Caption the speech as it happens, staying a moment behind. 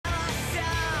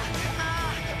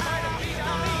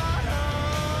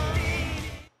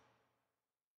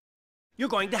You're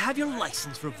going to have your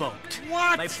license revoked.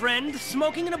 What? My friend,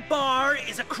 smoking in a bar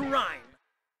is a crime.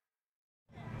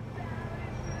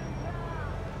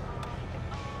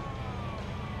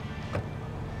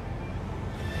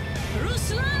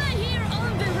 Ruslana here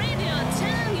on the radio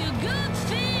telling you good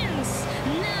things.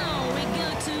 Now we go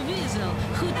to Weasel,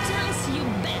 who tells you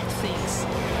bad things.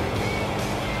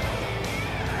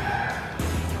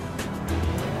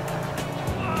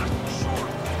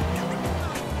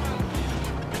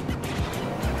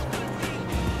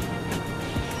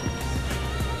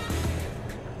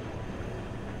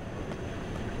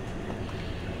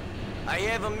 I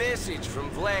have a message from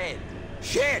Vlad.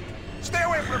 Shit! Stay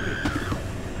away from me!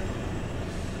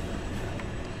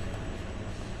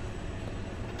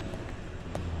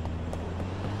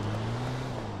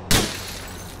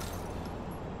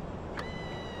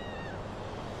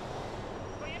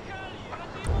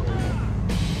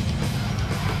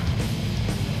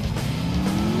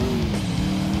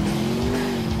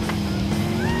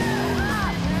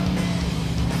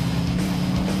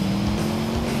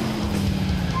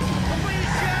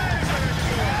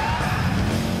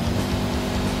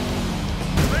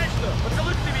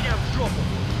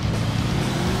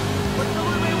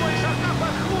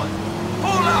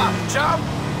 Jump!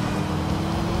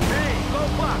 Hey, go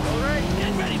back, alright?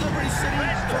 Get ready, Liberty City,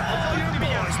 for all your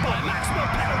boys by maximum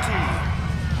penalty.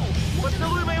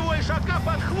 Поцелуй моего ишака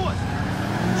под хвост!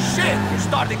 Shit! You're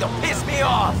starting to piss me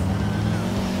off!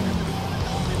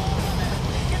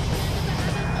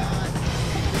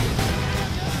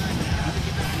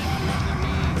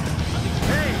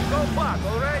 Hey, go back,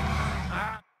 alright?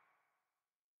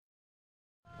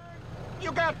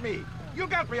 You got me! You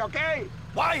got me, okay?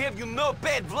 Why have you not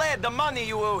paid Vlad the money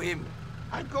you owe him?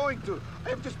 I'm going to.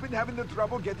 I've just been having the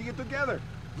trouble getting it together.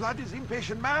 Vlad is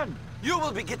impatient man. You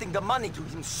will be getting the money to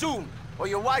him soon, or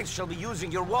your wife shall be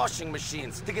using your washing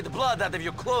machines to get the blood out of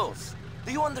your clothes.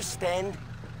 Do you understand?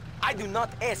 I do not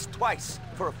ask twice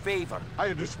for a favor. I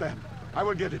understand. I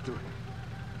will get it to him.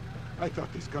 I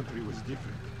thought this country was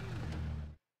different.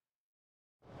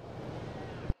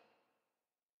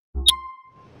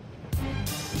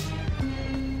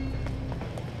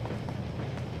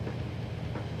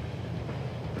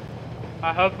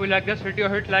 I hope you like this video.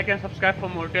 Hit like and subscribe for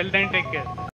more. Till then, take care.